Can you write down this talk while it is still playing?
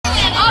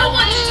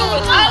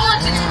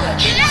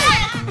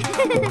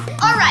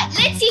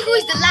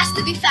has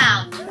to be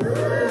found.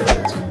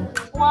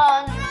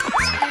 1, 2,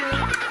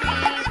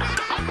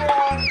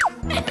 3,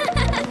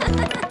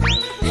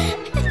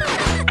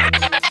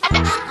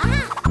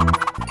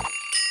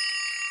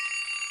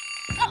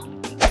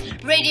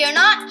 4. Ready or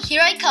not,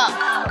 here I come.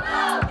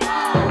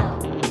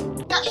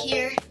 Not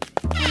here.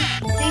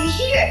 Maybe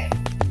here.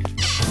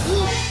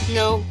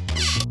 No.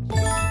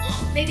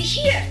 Maybe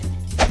here.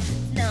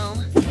 No.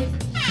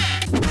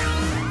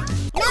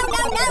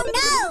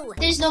 No.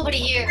 There's nobody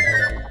here.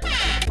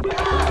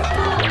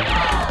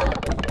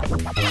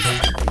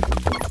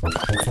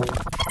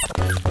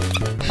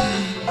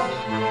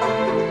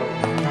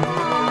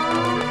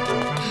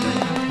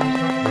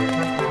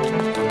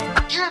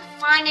 Can't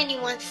find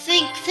anyone.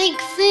 Think.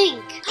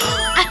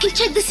 I can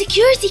check the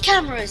security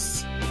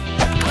cameras.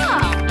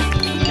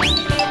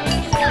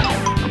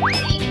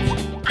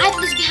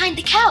 Ivan's behind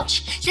the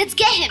couch. Let's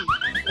get him.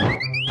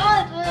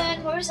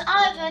 Ivan, where's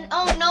Ivan?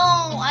 Oh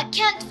no, I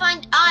can't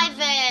find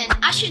Ivan.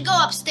 I should go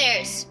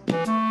upstairs.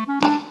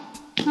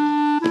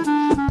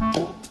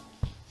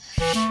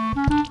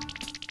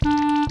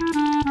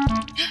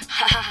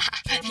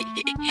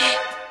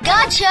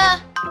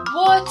 Gotcha!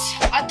 What?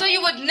 I thought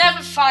you would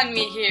never find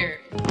me here.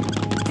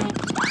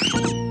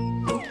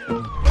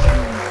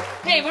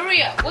 Hey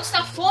Maria, what's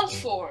that phone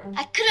for?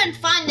 I couldn't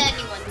find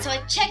anyone, so I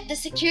checked the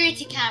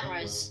security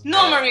cameras.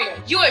 No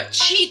Maria, you are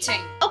cheating.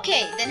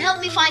 Okay, then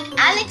help me find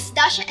Alex,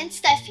 Dasha, and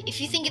Steffi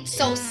if you think it's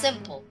so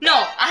simple.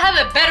 No, I have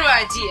a better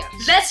idea.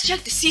 Let's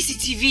check the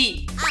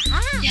CCTV.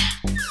 Yeah.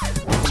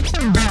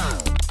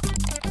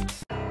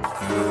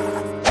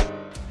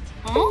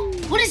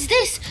 What is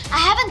this? I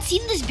haven't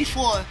seen this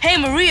before. Hey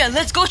Maria,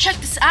 let's go check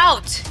this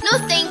out. No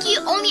thank you,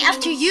 only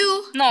after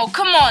you. No,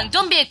 come on,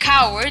 don't be a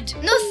coward.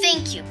 No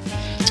thank you.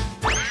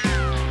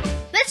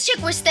 Let's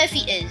check where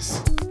Steffi is.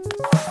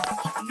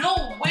 No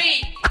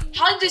way!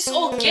 How did this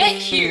all get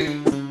here?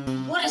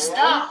 What is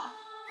that?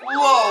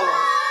 Whoa!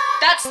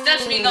 That's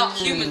definitely not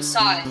human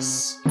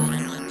size.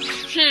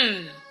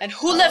 And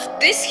who left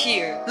this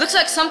here? Looks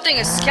like something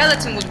a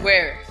skeleton would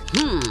wear.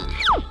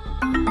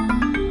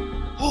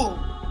 Oh.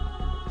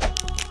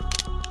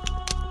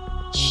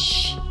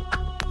 Shh.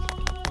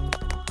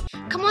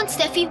 Come on,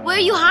 Steffi, where are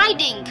you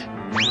hiding?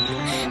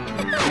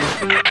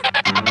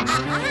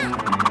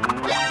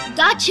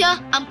 Gotcha!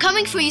 I'm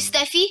coming for you,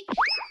 Steffi.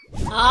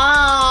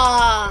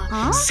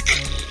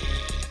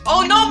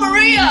 Oh no,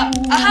 Maria!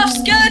 I have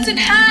skeleton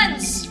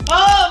hands!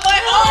 Oh, my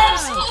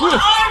arms! My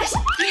arms!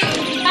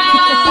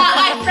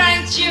 I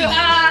pranked you!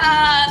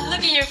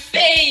 Look at your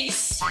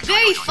face!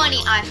 Very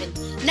funny, Ivan.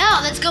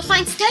 Now let's go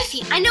find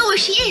Steffi. I know where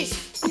she is.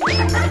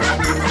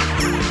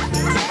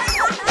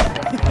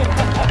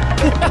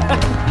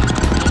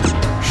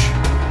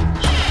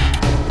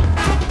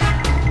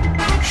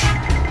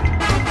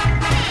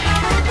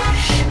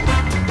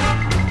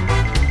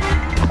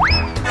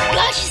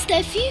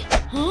 Steffi?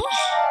 Huh?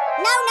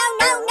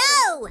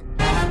 No!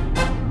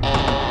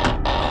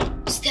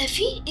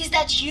 Steffi, is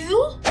that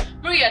you?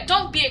 Maria,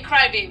 don't be a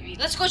crybaby.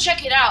 Let's go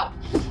check it out.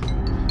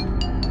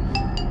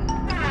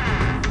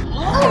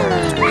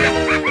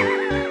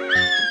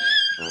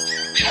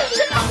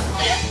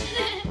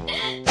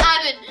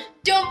 Ivan,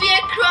 don't be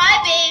a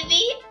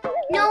crybaby.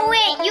 No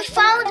way, you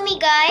found me,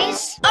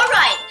 guys.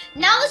 Alright,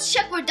 now let's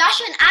check where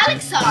Dasha and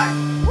Alex are.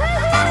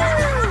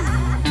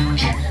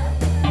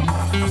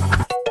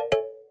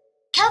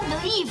 Can't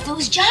believe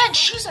those giant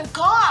shoes are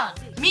gone.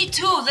 Me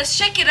too, let's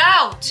check it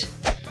out.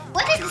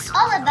 What is this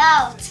all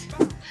about?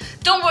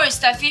 Don't worry,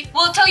 Steffi.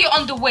 We'll tell you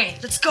on the way.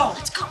 Let's go.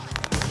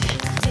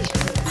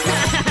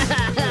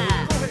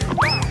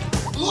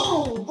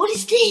 Whoa, what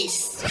is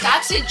this?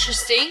 That's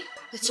interesting.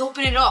 Let's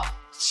open it up.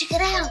 Check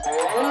it out.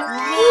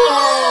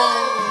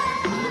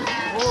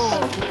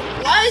 Whoa.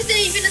 Why is there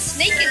even a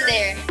snake in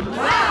there?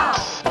 Wow.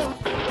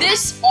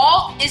 This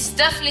all is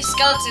definitely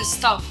skeleton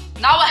stuff.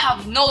 Now I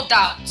have no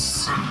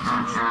doubts.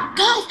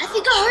 Guys, I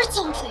think I heard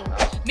something.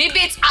 Maybe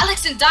it's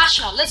Alex and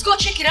Dasha. Let's go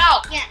check it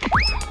out. Yeah.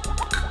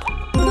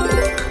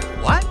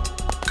 What?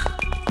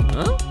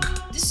 Huh?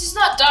 This is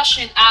not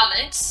Dasha and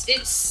Alex.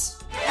 It's...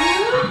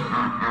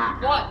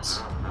 What?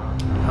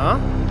 Huh?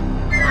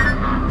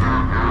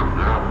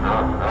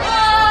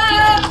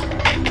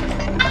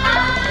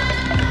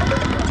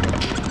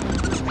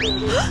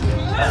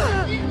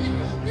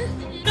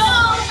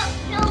 No!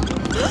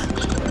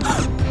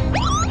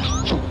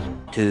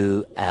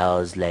 2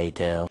 hours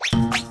later.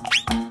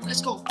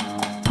 Let's go.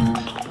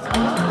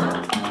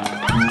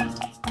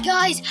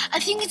 Guys, I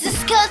think it's the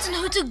skeleton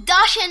who took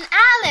Dasha and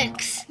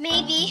Alex.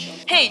 Maybe.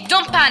 Hey,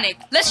 don't panic.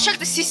 Let's check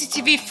the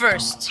CCTV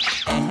first.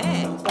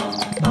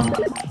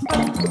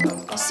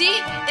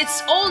 See?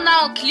 It's all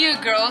now clear,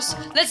 girls.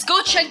 Let's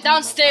go check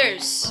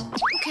downstairs.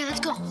 Okay, let's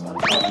go.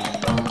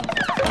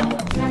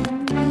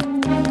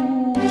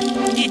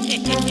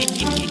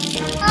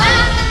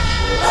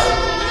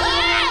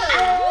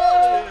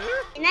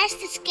 That's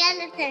the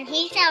skeleton.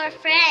 He's our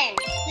friend.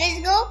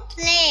 Let's go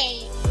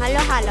play.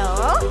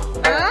 Hello?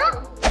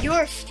 Huh?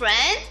 Your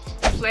friend?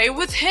 Play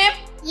with him?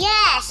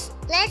 Yes,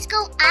 let's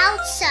go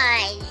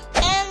outside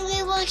and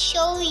we will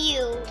show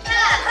you.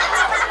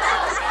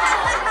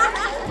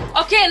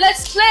 Okay,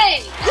 let's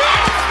play.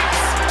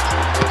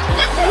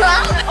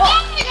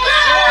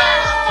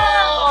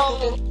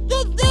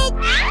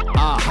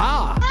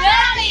 Aha!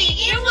 Daddy,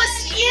 it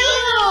was you!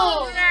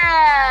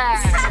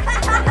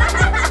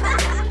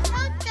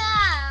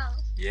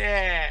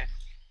 Yeah!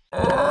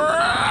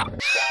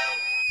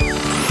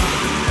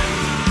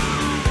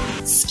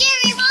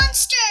 Scary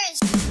monsters!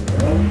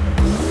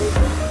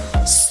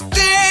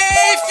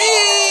 Steffi!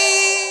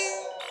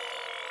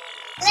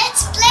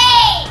 Let's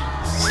play!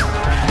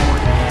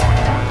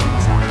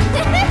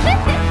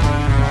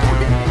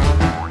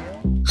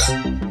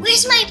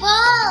 Where's my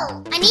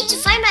ball? I need to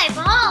find my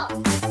ball.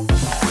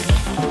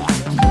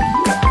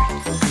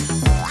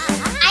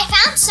 I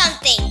found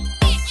something.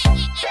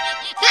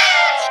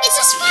 Ah, it's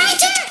a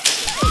spider!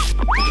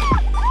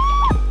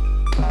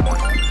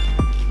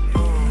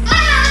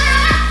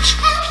 Ah,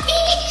 help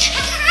me!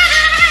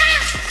 Ah,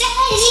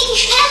 Daddy,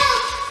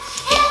 help!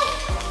 Help!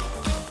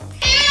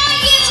 Where are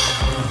you?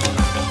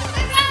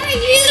 Where are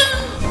you?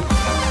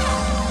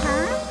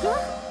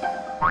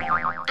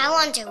 I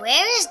wonder,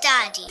 where is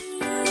Daddy?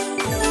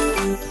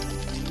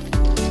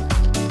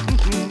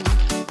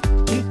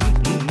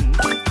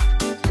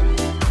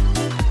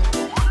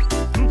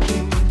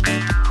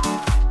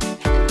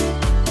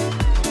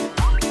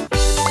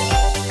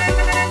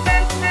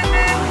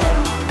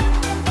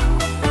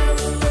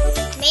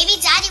 Maybe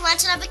Daddy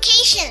wants on a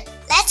vacation.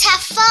 Let's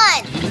have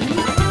fun.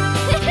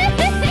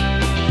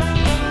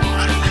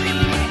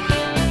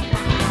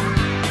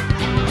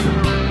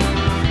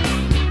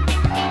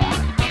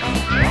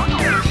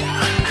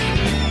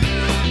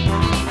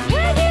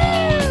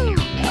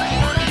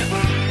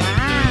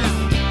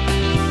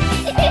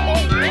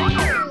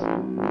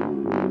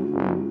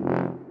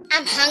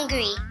 I'm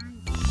hungry.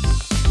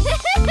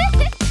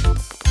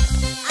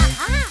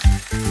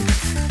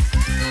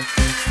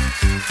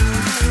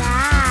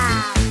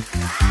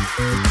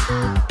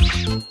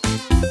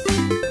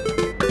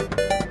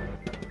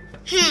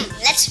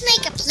 Let's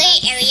make a play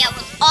area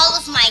with all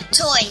of my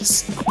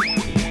toys.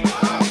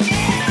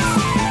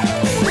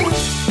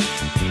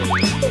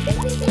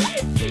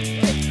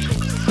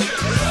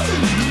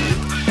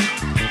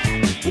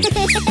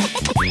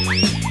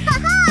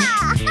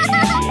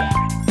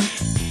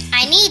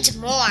 I need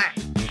more.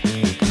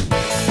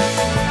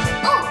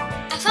 Oh,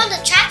 I found a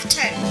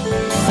tractor.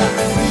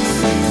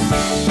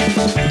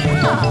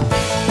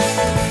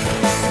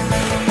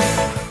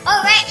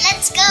 All right,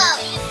 let's go.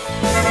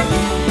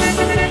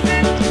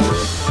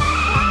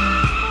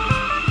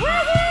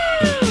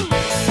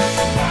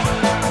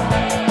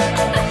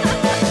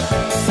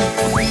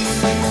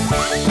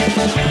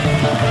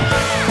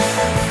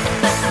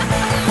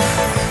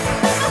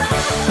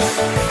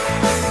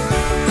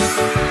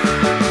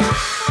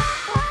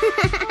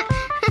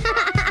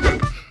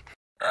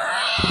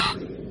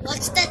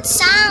 What's that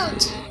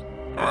sound?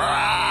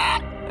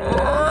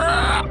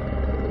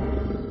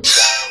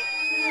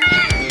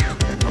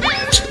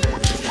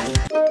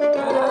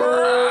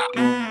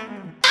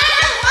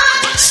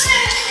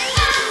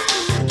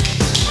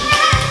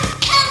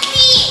 Help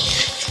me!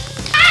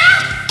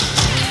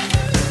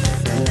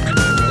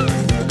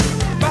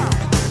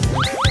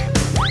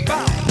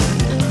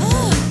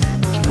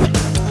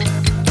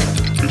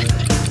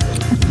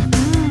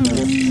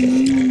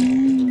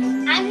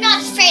 I'm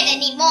not afraid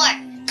anymore.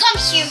 Come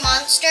here,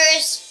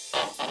 monsters.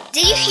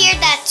 Did you hear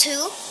that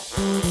too?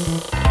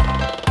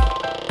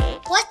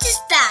 What is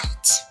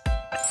that?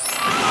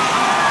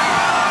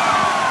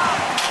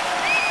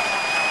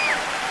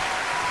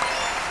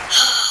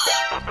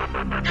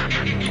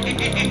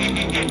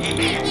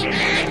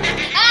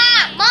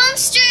 Ah,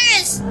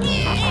 monsters!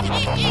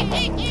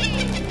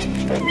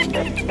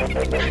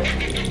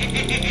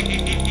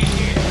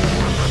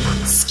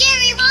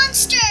 Scary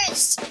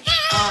monsters!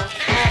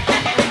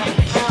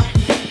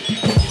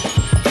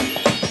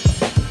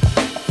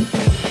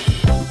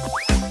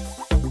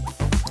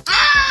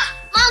 Ah,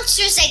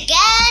 monsters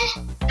again!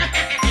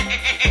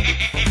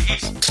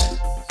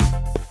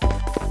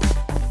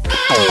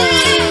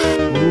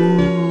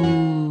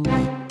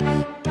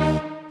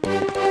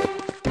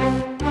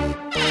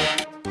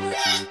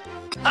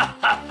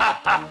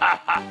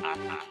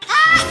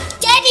 Ah,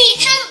 Daddy,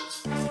 help!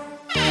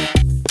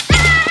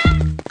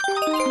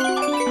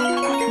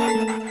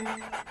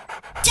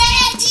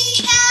 Daddy,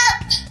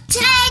 help!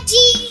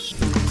 Daddy!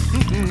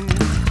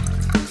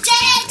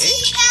 Daddy,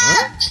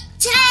 help!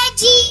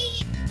 Daddy!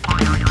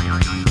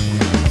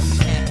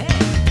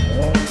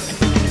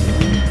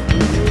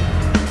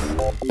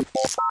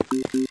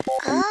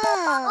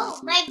 Oh,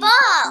 my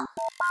ball!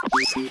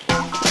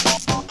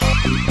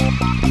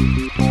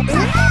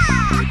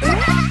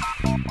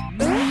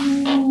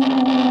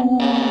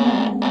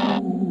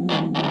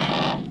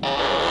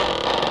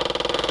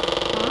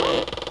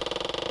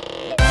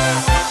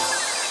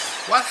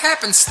 What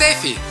happened,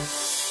 Steffi?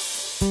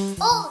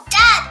 Oh,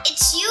 Dad,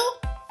 it's you?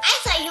 I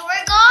thought you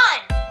were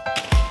gone.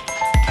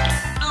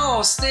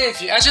 No,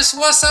 Steffi, I just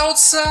was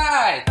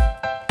outside.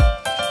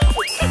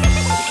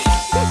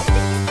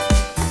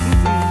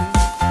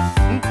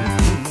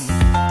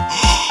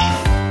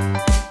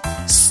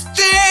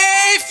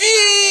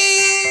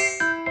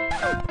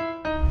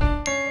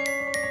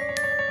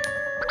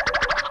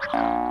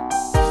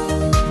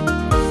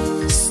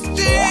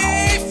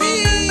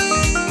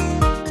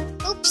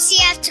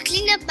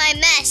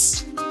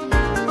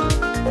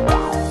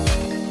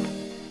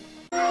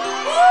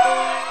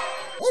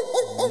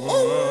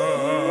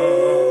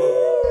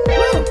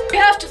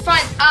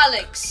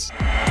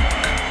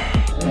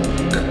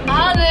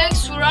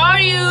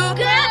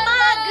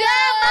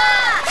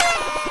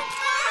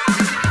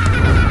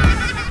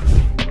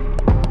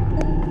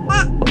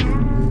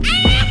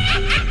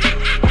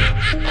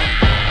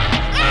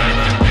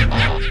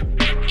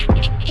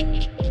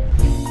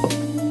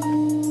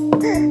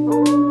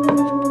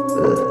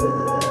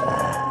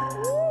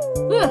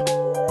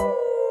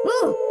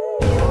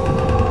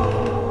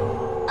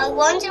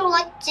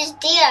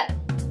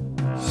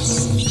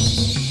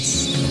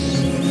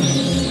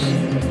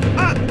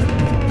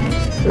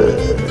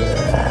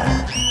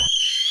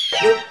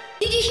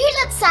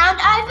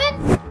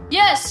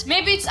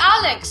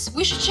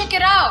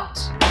 check it out.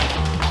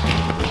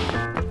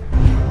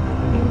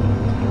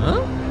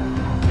 Huh?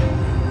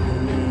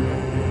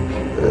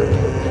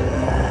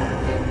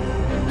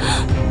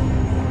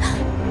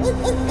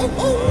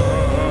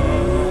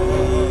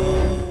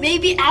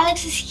 Maybe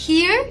Alex is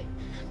here?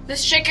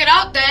 Let's check it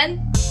out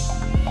then.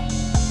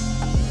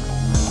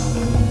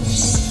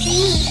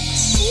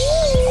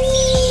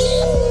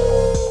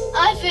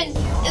 Ivan,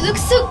 it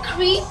looks so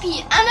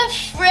creepy. I'm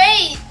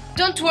afraid.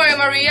 Don't worry,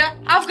 Maria.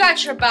 I've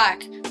got your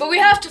back. But we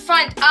have to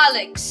find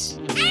Alex.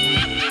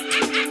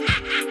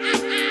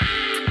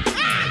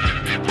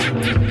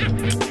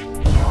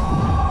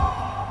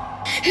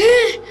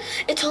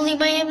 It's only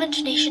my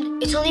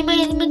imagination. It's only my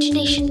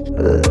imagination.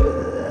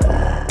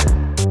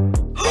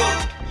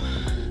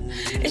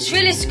 It's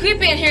really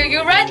creepy in here.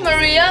 You're right,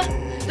 Maria.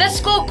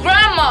 Let's go,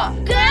 Grandma.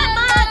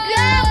 Grandma!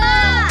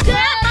 Grandma!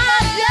 Grandma!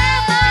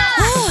 Grandma!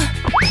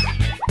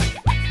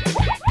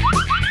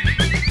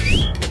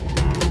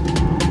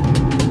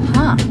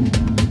 Huh?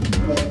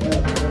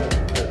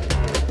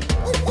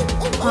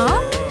 Huh?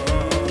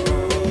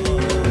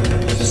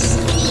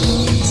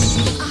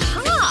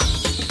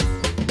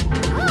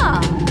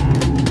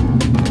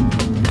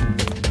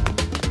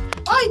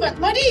 Ivan,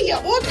 Maria,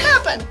 what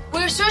happened?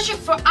 We're searching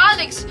for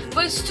Alex,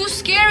 but it's too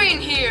scary in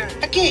here.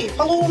 Okay,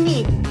 follow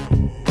me.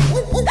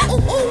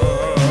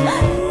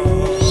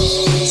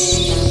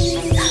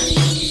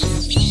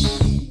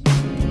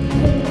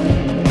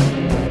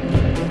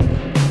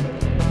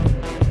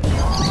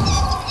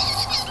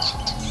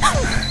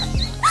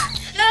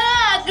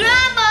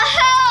 Grandma,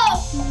 help!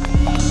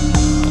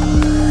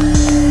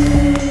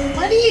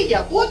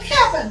 Maria, what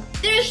happened?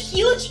 There are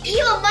huge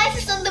evil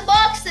mice on the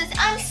boxes.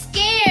 I'm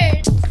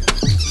scared.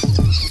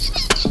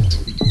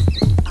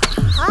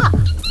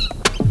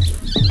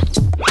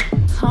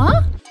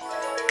 Huh?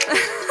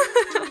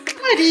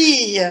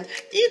 Maria,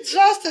 it's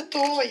just a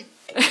toy.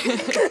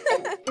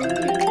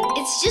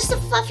 It's just a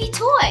fluffy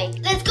toy.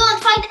 Let's go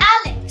and find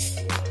Alex.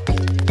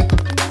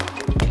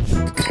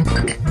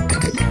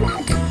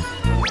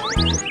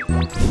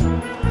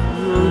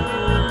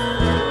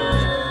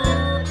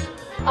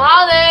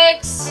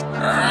 Alex!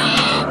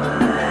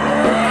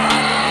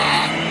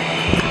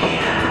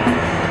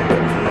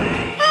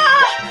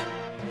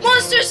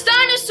 Monsters,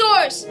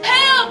 dinosaurs!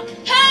 Help!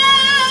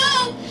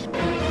 Help!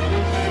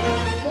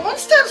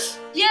 Monsters?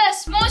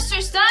 Yes,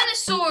 monsters,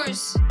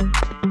 dinosaurs!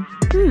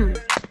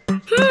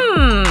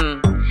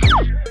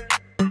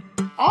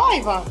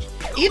 Ivan,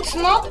 it's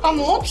not a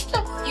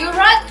monster. You're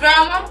right,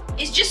 Grandma.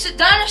 It's just a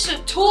dinosaur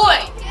toy.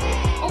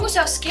 What was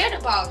I scared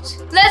about?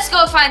 Let's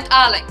go find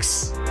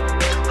Alex.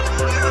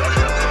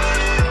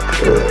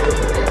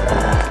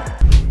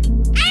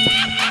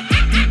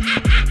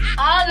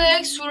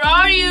 Alex, where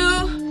are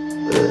you?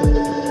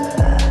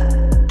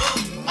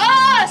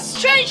 Ah,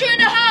 stranger in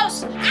the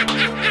house!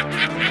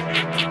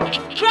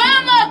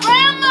 Grandma,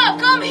 Grandma,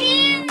 come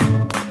here!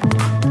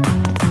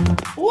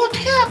 What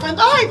happened,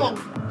 Ivan?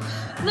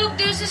 Look,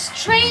 there's a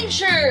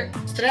stranger.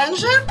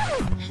 Stranger?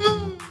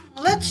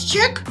 Let's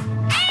check.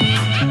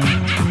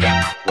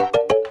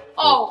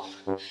 Oh,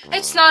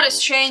 it's not a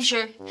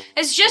stranger.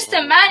 It's just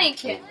a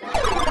mannequin.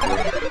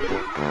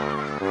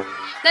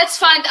 Let's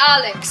find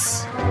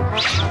Alex.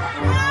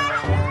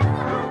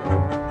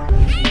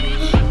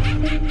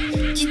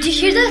 Did you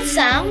hear that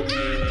sound?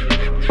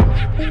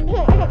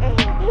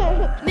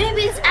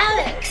 Maybe it's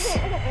Alex.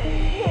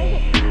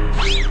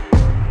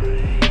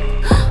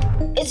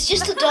 It's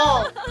just a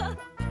doll.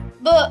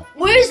 But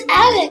where's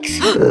Alex?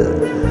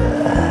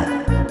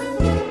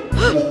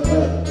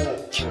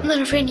 I'm not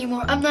afraid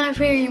anymore. I'm not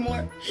afraid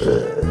anymore.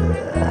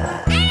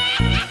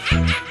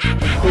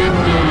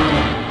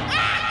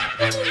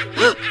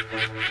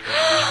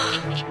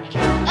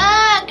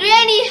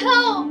 Granny,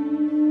 help!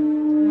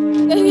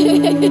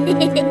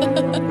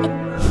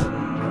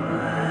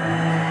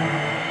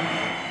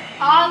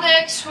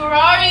 Alex, where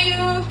are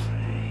you?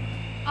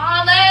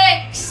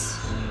 Alex!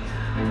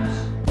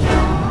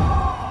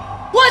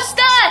 What's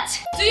that?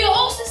 Do you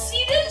also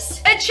see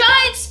this? A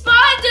giant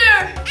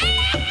spider!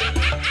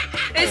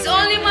 It's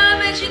only my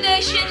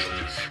imagination.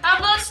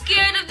 I'm not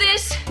scared of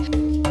this.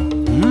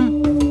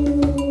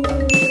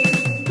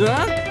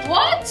 Huh?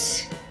 What?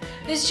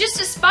 It's just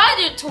a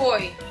spider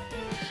toy.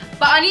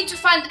 But I need to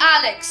find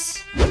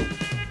Alex.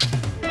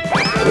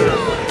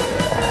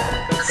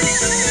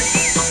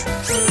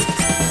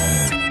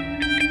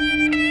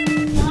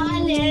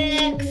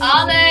 Alex!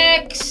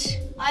 Alex!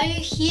 Are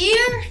you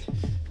here?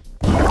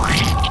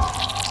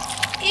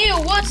 Ew,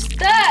 what's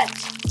that?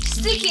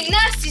 Sticky,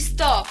 nasty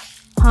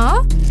stuff.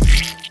 Huh?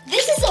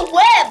 This is a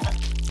web.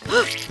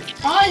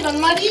 Ivan,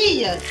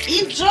 Maria,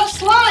 it's just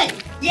slime.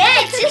 Yeah,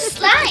 it's just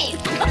slime.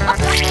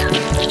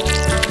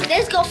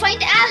 Let's go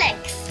find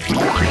Alex.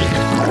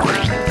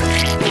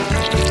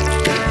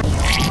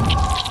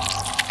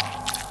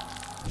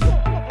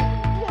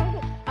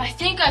 I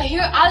think I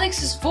hear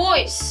Alex's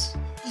voice.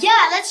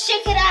 Yeah, let's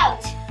check it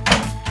out.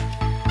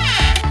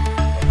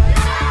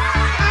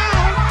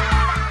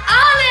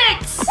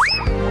 Alex!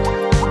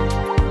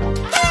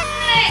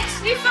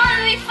 Alex, we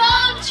finally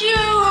found you!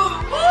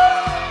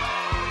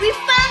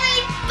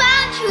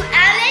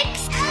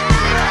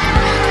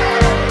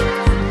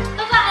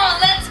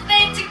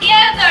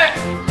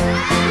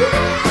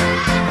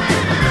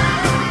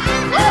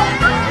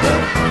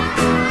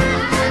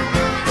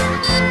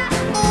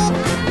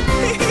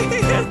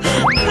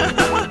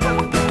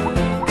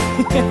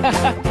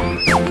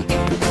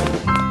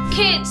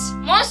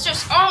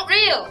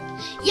 real.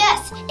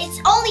 Yes,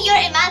 it's only your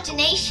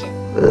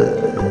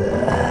imagination.